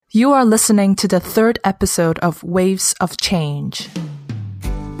You are listening to the third episode of Waves of Change.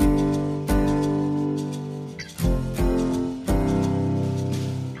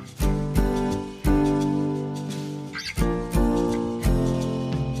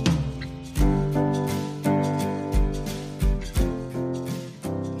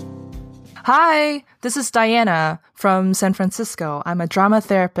 Hi, this is Diana from San Francisco. I'm a drama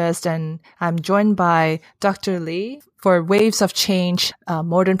therapist and I'm joined by Dr. Lee for Waves of Change, a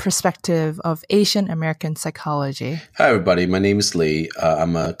modern perspective of Asian American psychology. Hi, everybody. My name is Lee.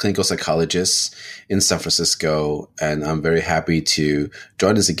 I'm a clinical psychologist in San Francisco, and I'm very happy to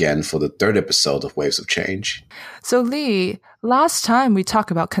join us again for the third episode of Waves of Change. So Lee, last time we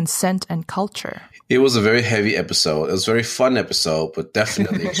talked about consent and culture. It was a very heavy episode. It was a very fun episode, but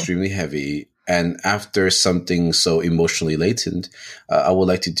definitely extremely heavy. And after something so emotionally latent, I would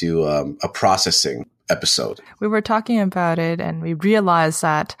like to do a processing episode. We were talking about it and we realized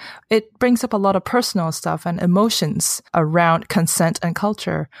that it brings up a lot of personal stuff and emotions around consent and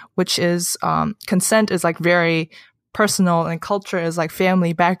culture, which is consent is like very personal and culture is like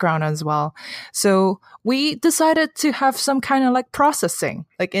family background as well. So we decided to have some kind of like processing,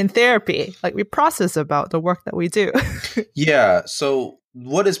 like in therapy, like we process about the work that we do. Yeah. So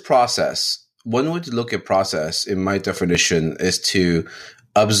what is process? One way to look at process, in my definition, is to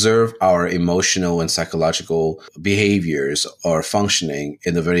observe our emotional and psychological behaviors or functioning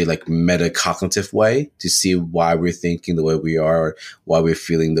in a very like metacognitive way to see why we're thinking the way we are, why we're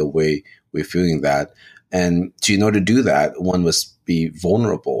feeling the way we're feeling that. And in order to do that, one must be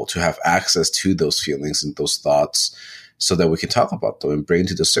vulnerable to have access to those feelings and those thoughts so that we can talk about them and bring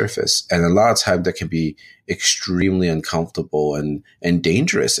to the surface. And a lot of times that can be extremely uncomfortable and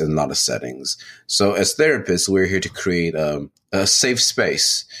dangerous in a lot of settings. So as therapists, we're here to create a safe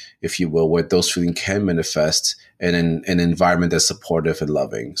space, if you will, where those feelings can manifest in an environment that's supportive and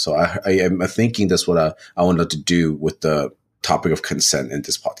loving. So I am thinking that's what I wanted to do with the topic of consent in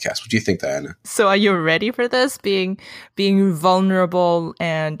this podcast. What do you think, Diana? So are you ready for this? Being vulnerable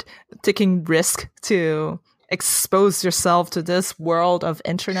and taking risk to expose yourself to this world of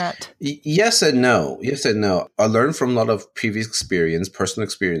internet? Yes and no. Yes and no. I learned from a lot of previous experience, personal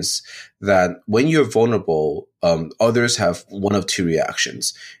experience, that when you're vulnerable, others have one of two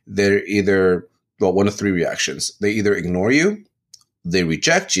reactions. They're either, one of three reactions. They either ignore you, they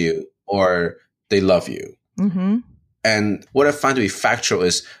reject you, or they love you. Mm-hmm. And what I find to be factual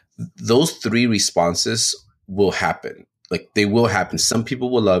is those three responses will happen. Like they will happen. Some people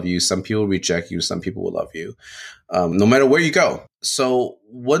will love you. Some people will reject you. Some people will love you, no matter where you go. So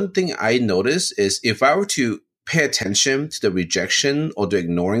one thing I notice is if I were to pay attention to the rejection or the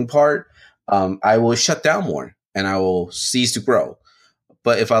ignoring part, I will shut down more and I will cease to grow.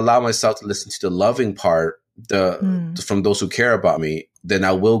 But if I allow myself to listen to the loving part, from those who care about me, then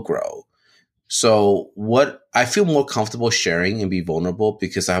I will grow. So what I feel more comfortable sharing and be vulnerable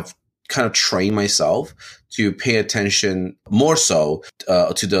because I've kind of trained myself to pay attention more so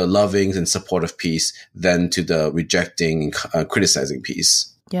to the loving and supportive piece than to the rejecting and criticizing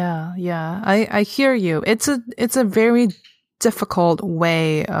piece. Yeah. I hear you. It's a very difficult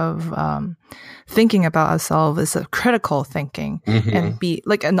way of thinking about ourselves. It's a critical thinking and be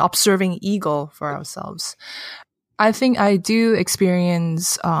like an observing eagle for ourselves. I think I do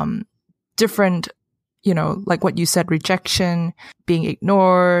experience different, like what you said, rejection, being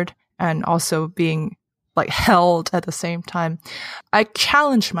ignored, and also being like held at the same time. I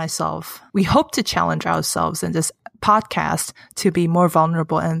challenge myself. We hope to challenge ourselves in this podcast to be more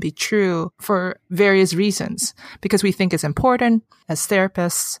vulnerable and be true for various reasons, because we think it's important as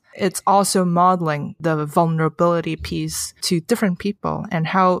therapists. It's also modeling the vulnerability piece to different people and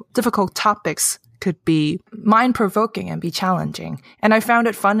how difficult topics could be mind-provoking and be challenging. And I found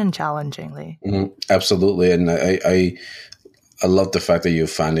it fun and challenging, Lee. Absolutely. And I love the fact that you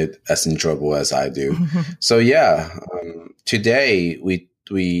find it as enjoyable as I do. So today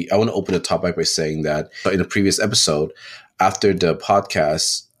I want to open the topic by saying that in a previous episode, after the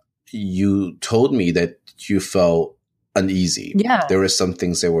podcast, you told me that you felt uneasy. Yeah. There were some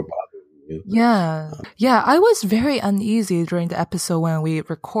things that were bothering you. Yeah, I was very uneasy during the episode when we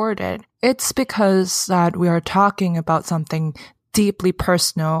recorded. It's because that we are talking about something deeply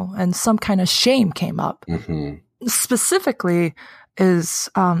personal and some kind of shame came up. Specifically is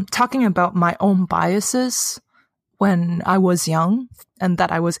talking about my own biases when I was young and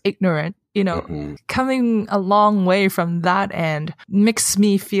that I was ignorant. Coming a long way from that end makes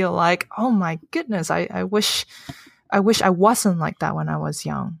me feel like, oh my goodness, I wish I wasn't like that when I was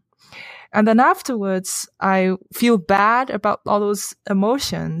young. And then afterwards, I feel bad about all those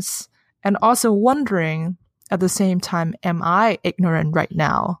emotions and also wondering at the same time, am I ignorant right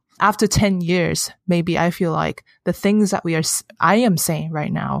now? after 10 years, maybe I feel like the things that I am saying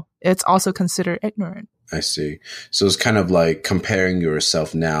right now, it's also considered ignorant. I see. So it's kind of like comparing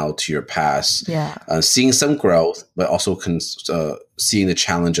yourself now to your past, Yeah. Seeing some growth, but also seeing the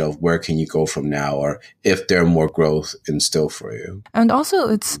challenge of where can you go from now, or if there are more growth in still for you. And also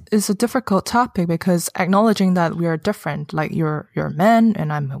it's a difficult topic because acknowledging that we are different, like you're a man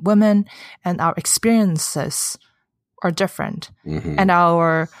and I'm a woman, and our experiences are different, and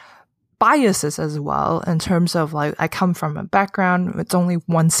our biases as well, in terms of like, I come from a background, it's only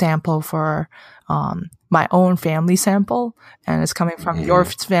one sample for my own family sample, and it's coming from your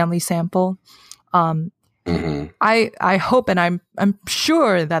family sample. I hope, and I'm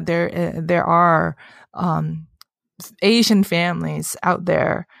sure that there are Asian families out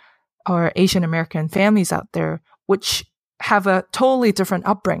there, or Asian American families out there, which have a totally different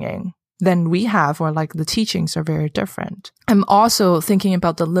upbringing than we have, or like the teachings are very different. I'm also thinking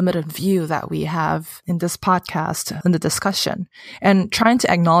about the limited view that we have in this podcast, in the discussion, and trying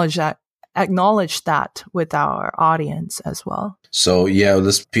to acknowledge that with our audience as well. So yeah,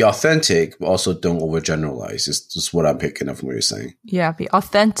 let's be authentic, but also don't overgeneralize. Is just what I'm picking up from what you're saying. Yeah, be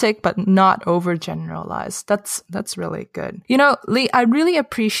authentic, but not overgeneralize. That's really good. You know, Lee, I really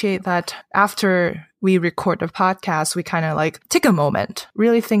appreciate that after we record the podcast, we kind of like take a moment,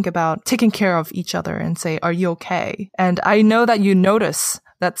 really think about taking care of each other and say, are you okay? And I know that you notice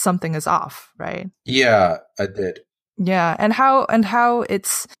that something is off, right? Yeah, I did. Yeah, and how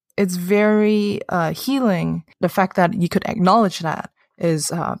it's very healing. The fact that you could acknowledge that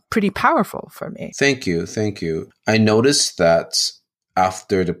is pretty powerful for me. Thank you. I noticed that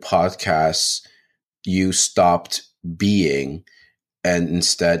after the podcast, you stopped being and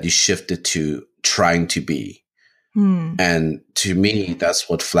instead you shifted to trying to be. And to me, that's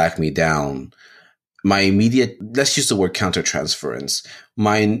what flagged me down. My immediate, let's use the word countertransference.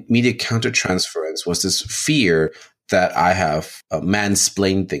 My immediate countertransference was this fear that I have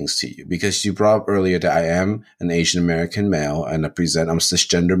mansplained things to you, because you brought up earlier that I am an Asian American male and I'm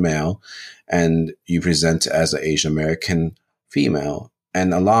cisgender male, and you present as an Asian American female.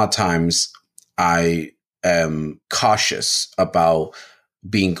 And a lot of times I am cautious about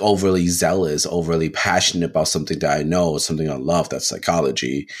being overly zealous, overly passionate about something that I know, something I love, that's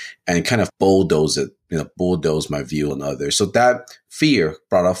psychology, and kind of bulldoze my view on others. So that fear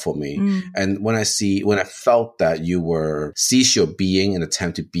brought up for me. And when I felt that you were cease your being and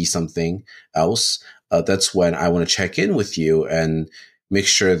attempt to be something else, that's when I want to check in with you and make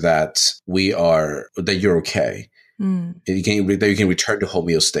sure that that you're okay. That you can return to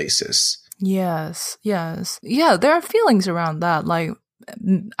homeostasis. Yes. Yeah, there are feelings around that, like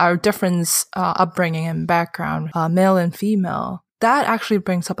our different upbringing and background, male and female. That actually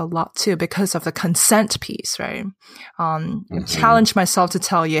brings up a lot too, because of the consent piece, right? I challenge myself to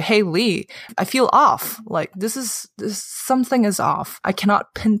tell you, hey, Lee, I feel off. Like something is off. I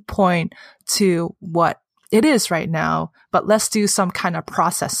cannot pinpoint to what it is right now, but let's do some kind of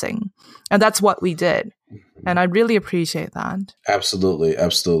processing. And that's what we did. And I really appreciate that.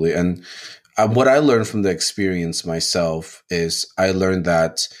 Absolutely. And what I learned from the experience myself is I learned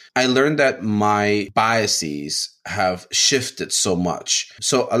that my biases have shifted so much.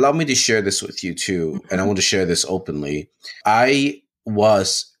 So allow me to share this with you too. And I want to share this openly. I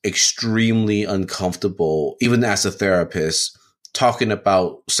was extremely uncomfortable, even as a therapist, talking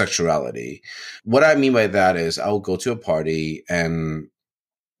about sexuality. What I mean by that is I would go to a party and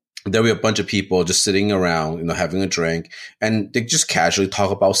there were a bunch of people just sitting around, having a drink, and they just casually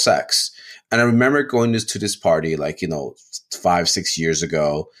talk about sex. And I remember going to this party 5-6 years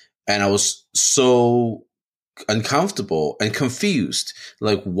ago, and I was so uncomfortable and confused.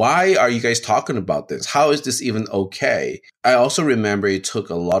 Like, why are you guys talking about this? How is this even okay? I also remember it took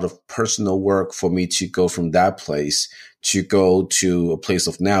a lot of personal work for me to go from that place to go to a place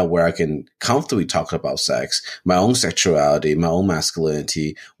of now where I can comfortably talk about sex, my own sexuality, my own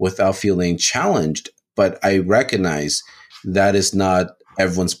masculinity without feeling challenged. But I recognize that is not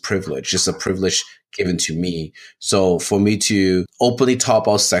everyone's privilege. It's a privilege given to me. So for me to openly talk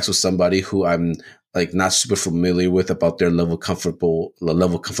about sex with somebody who I'm not super familiar with about their level of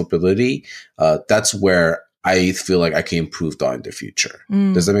comfortability, that's where I feel like I can improve on in the future.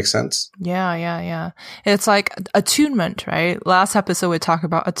 Does that make sense? Yeah. It's like attunement, right? Last episode, we talked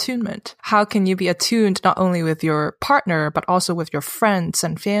about attunement. How can you be attuned not only with your partner, but also with your friends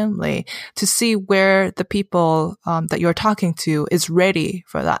and family to see where the people that you're talking to is ready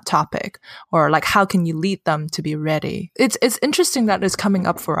for that topic? Or how can you lead them to be ready? It's interesting that it's coming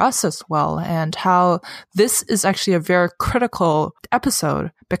up for us as well, and how this is actually a very critical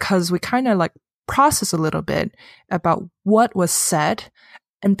episode, because we kind of process a little bit about what was said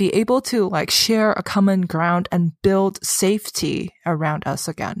and be able to like share a common ground and build safety around us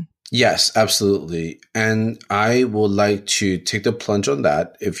again. Yes, absolutely. And I would like to take the plunge on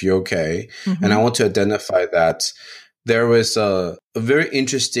that, if you're okay. Mm-hmm. And I want to identify that there was a very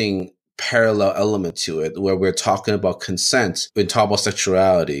interesting parallel element to it where we're talking about consent and talk about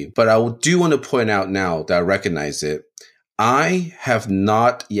sexuality. But I do want to point out now that I recognize it. I have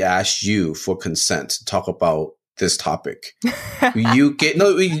not asked you for consent to talk about this topic.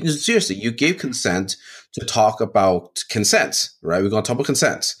 Seriously, you gave consent to talk about consent, right? We're going to talk about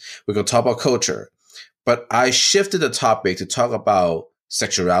consent. We're going to talk about culture. But I shifted the topic to talk about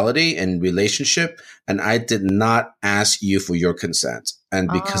sexuality and relationship, and I did not ask you for your consent. And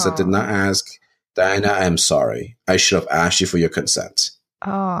because I did not ask, Diana, I'm sorry. I should have asked you for your consent.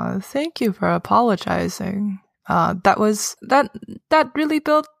 Oh, thank you for apologizing. That really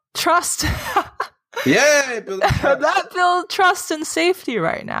built trust. Yeah, that built trust and safety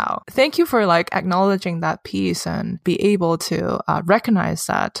right now. Thank you for like acknowledging that piece and be able to recognize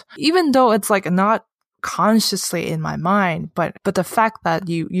that, even though it's like not consciously in my mind, but the fact that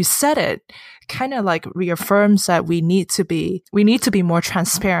you said it kind of like reaffirms that we need to be more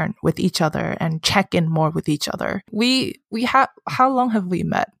transparent with each other and check in more with each other. We have, how long have we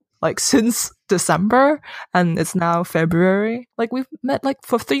met? Like since December, and it's now February. Like we've met like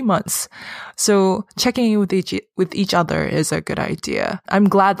for 3 months. So checking in with each other is a good idea. I'm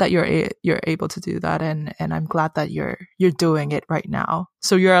glad that you're able to do that, and I'm glad that you're doing it right now.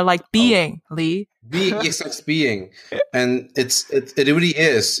 So you're like being Lee. Yes, it's being, and it really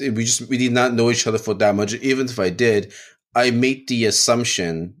is. We did not know each other for that much. Even if I did, I made the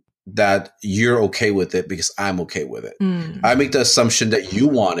assumption that you're okay with it because I'm okay with it. I make the assumption that you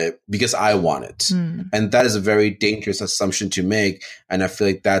want it because I want it. And that is a very dangerous assumption to make. And I feel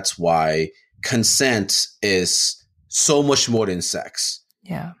like that's why consent is so much more than sex.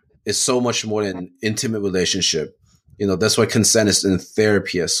 Yeah. It's so much more than intimate relationship. You know, that's why consent is in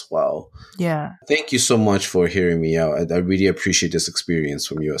therapy as well. Yeah. Thank you so much for hearing me out. I really appreciate this experience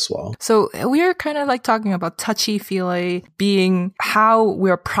from you as well. So we are kind of like talking about touchy-feely being, how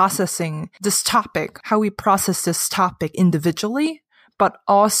we're processing this topic, how we process this topic individually, but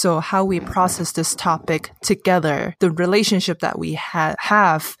also how we process this topic together, the relationship that we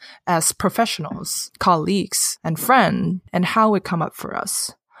have as professionals, colleagues, and friends, and how it come up for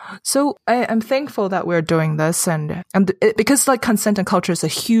us. So I'm thankful that we're doing this, and because like consent and culture is a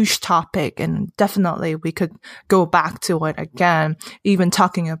huge topic, and definitely we could go back to it again, even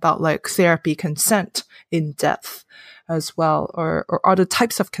talking about like therapy consent in depth as well, or other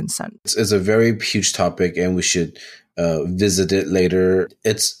types of consent. It's a very huge topic, and we should visit it later.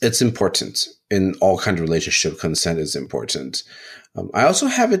 It's important in all kinds of relationship. Consent is important. I also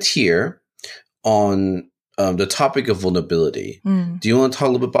have it here on the topic of vulnerability. Do you want to talk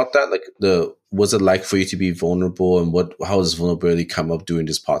a little bit about that? Like what's it like for you to be vulnerable, and how does vulnerability come up during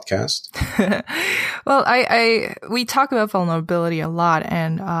this podcast? Well, we talk about vulnerability a lot,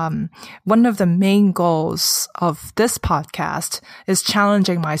 and one of the main goals of this podcast is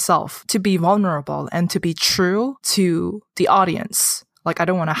challenging myself to be vulnerable and to be true to the audience. Like I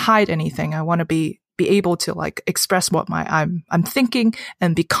don't want to hide anything. I want to be able to like express what I'm thinking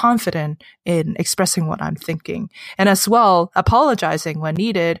and be confident in expressing what I'm thinking, and as well apologizing when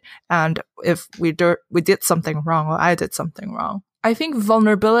needed, and if we did something wrong or I did something wrong. I think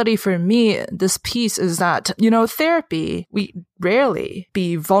vulnerability for me, this piece is that, therapy, we rarely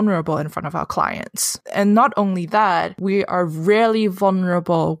be vulnerable in front of our clients, and not only that, we are rarely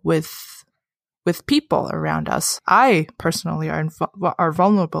vulnerable with people around us. I personally are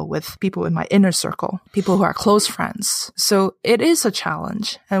vulnerable with people in my inner circle, people who are close friends. So it is a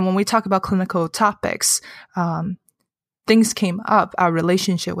challenge. And when we talk about clinical topics, things came up, our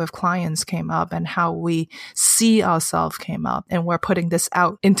relationship with clients came up, and how we see ourselves came up. And we're putting this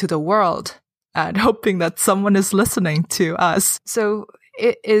out into the world and hoping that someone is listening to us. So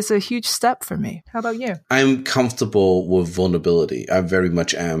it is a huge step for me. How about you? I'm comfortable with vulnerability. I very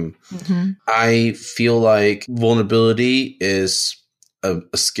much am. I feel like vulnerability is a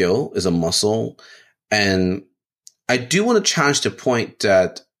skill, is a muscle. And I do want to challenge the point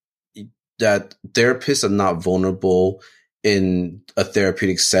that therapists are not vulnerable in a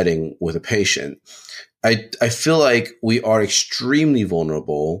therapeutic setting with a patient. I feel like we are extremely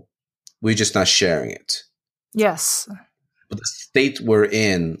vulnerable. We're just not sharing it. Yes. But the state we're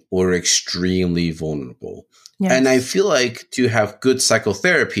in, we're extremely vulnerable. Yes. And I feel like to have good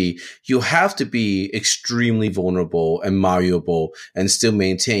psychotherapy, you have to be extremely vulnerable and malleable and still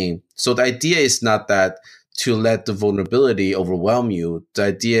maintain. So the idea is not that to let the vulnerability overwhelm you. The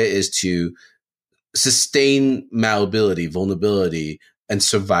idea is to sustain malleability, vulnerability, and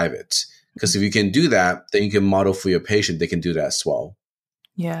survive it. Because if you can do that, then you can model for your patient. They can do that as well.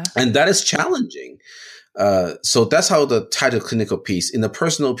 Yeah. And that is challenging. So that's how the title clinical piece. In the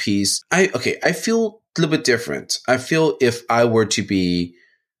personal piece, I feel a little bit different. I feel if I were to be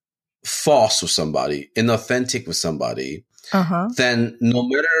false with somebody, inauthentic with somebody, then no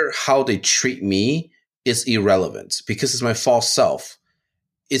matter how they treat me, it's irrelevant because it's my false self.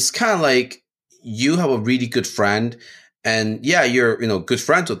 It's kind of like you have a really good friend and yeah, you're, good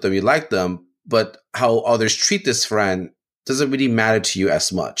friends with them. You like them, but how others treat this friend doesn't really matter to you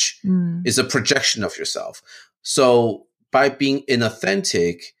as much. It's a projection of yourself. So by being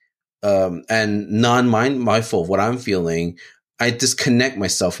inauthentic, and non-mindful of what I'm feeling, I disconnect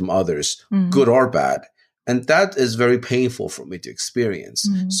myself from others, good or bad. And that is very painful for me to experience.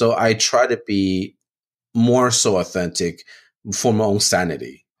 So I try to be more so authentic for my own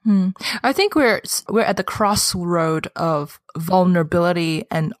sanity. I think we're at the crossroad of vulnerability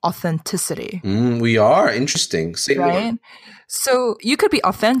and authenticity. We are. Interesting. Say right? more. So you could be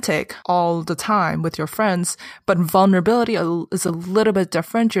authentic all the time with your friends, but vulnerability is a little bit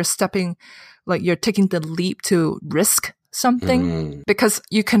different. You're taking the leap to risk something because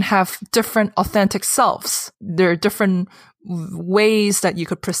you can have different authentic selves. There are different ways that you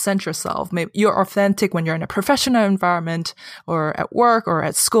could present yourself. Maybe you're authentic when you're in a professional environment or at work or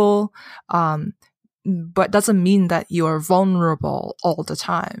at school. But doesn't mean that you're vulnerable all the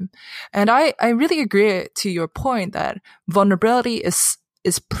time. And I really agree to your point that vulnerability is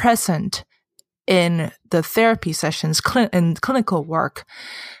present in the therapy sessions, in clinical work.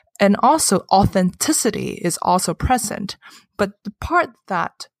 And also authenticity is also present. But the part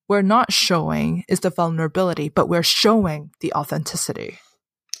that we're not showing is the vulnerability, but we're showing the authenticity.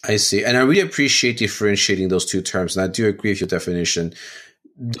 I see. And I really appreciate differentiating those two terms. And I do agree with your definition.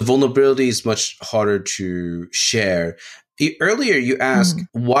 The vulnerability is much harder to share. Earlier, you asked,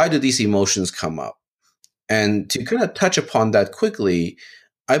 why do these emotions come up? And to kind of touch upon that quickly,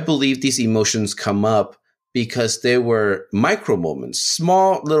 I believe these emotions come up because there were micro moments,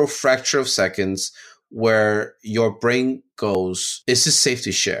 small little fracture of seconds where your brain goes, is this safe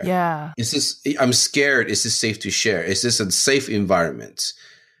to share? Yeah. I'm scared. Is this safe to share? Is this a safe environment?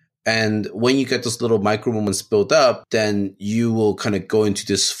 And when you get those little micro moments built up, then you will kind of go into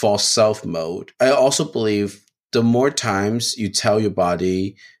this false self mode. I also believe the more times you tell your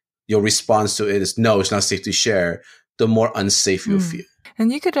body, your response to it is, no, it's not safe to share, the more unsafe you'll feel.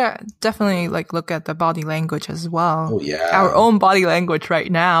 And you could definitely look at the body language as well. Oh yeah, our own body language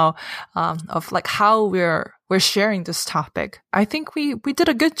right now, of how we're sharing this topic. I think we did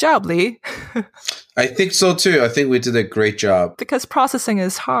a good job, Lee. I think so too. I think we did a great job because processing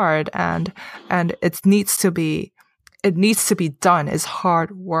is hard, and it needs to be done. It's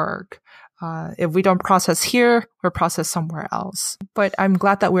hard work. If we don't process here, we're processed somewhere else. But I'm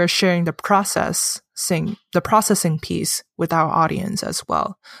glad that we're sharing the processing piece with our audience as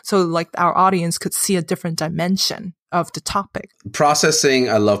well. So our audience could see a different dimension of the topic.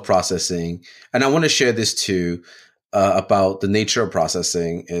 Processing, I love processing. And I want to share this too, about the nature of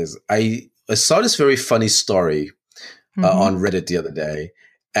processing is I saw this very funny story on Reddit the other day.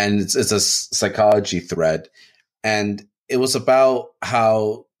 And it's a psychology thread. And it was about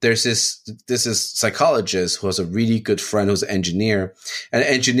how there's this psychologist who has a really good friend who's an engineer. And an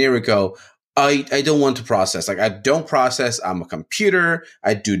engineer would go, I don't want to process. I don't process. I'm a computer.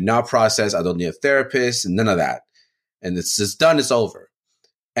 I do not process. I don't need a therapist. None of that. And it's just done. It's over.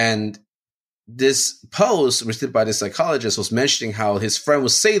 And this post written by the psychologist was mentioning how his friend will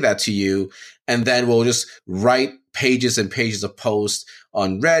say that to you and then will just write pages and pages of posts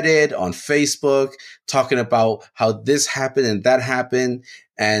on Reddit, on Facebook, talking about how this happened and that happened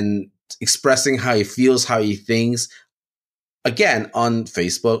and expressing how he feels, how he thinks. Again, on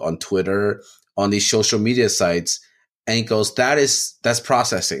Facebook, on Twitter, on these social media sites. And he goes, that's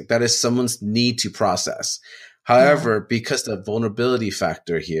processing. That is someone's need to process. However, because the vulnerability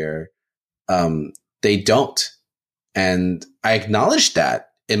factor here, they don't. And I acknowledge that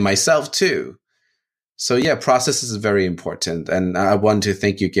in myself too. So yeah, process is very important. And I want to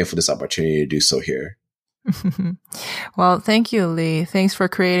thank you again for this opportunity to do so here. Well, thank you, Lee. Thanks for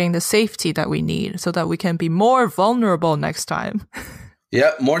creating the safety that we need so that we can be more vulnerable next time.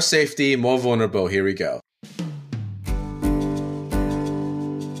 Yeah, more safety, more vulnerable. Here we go.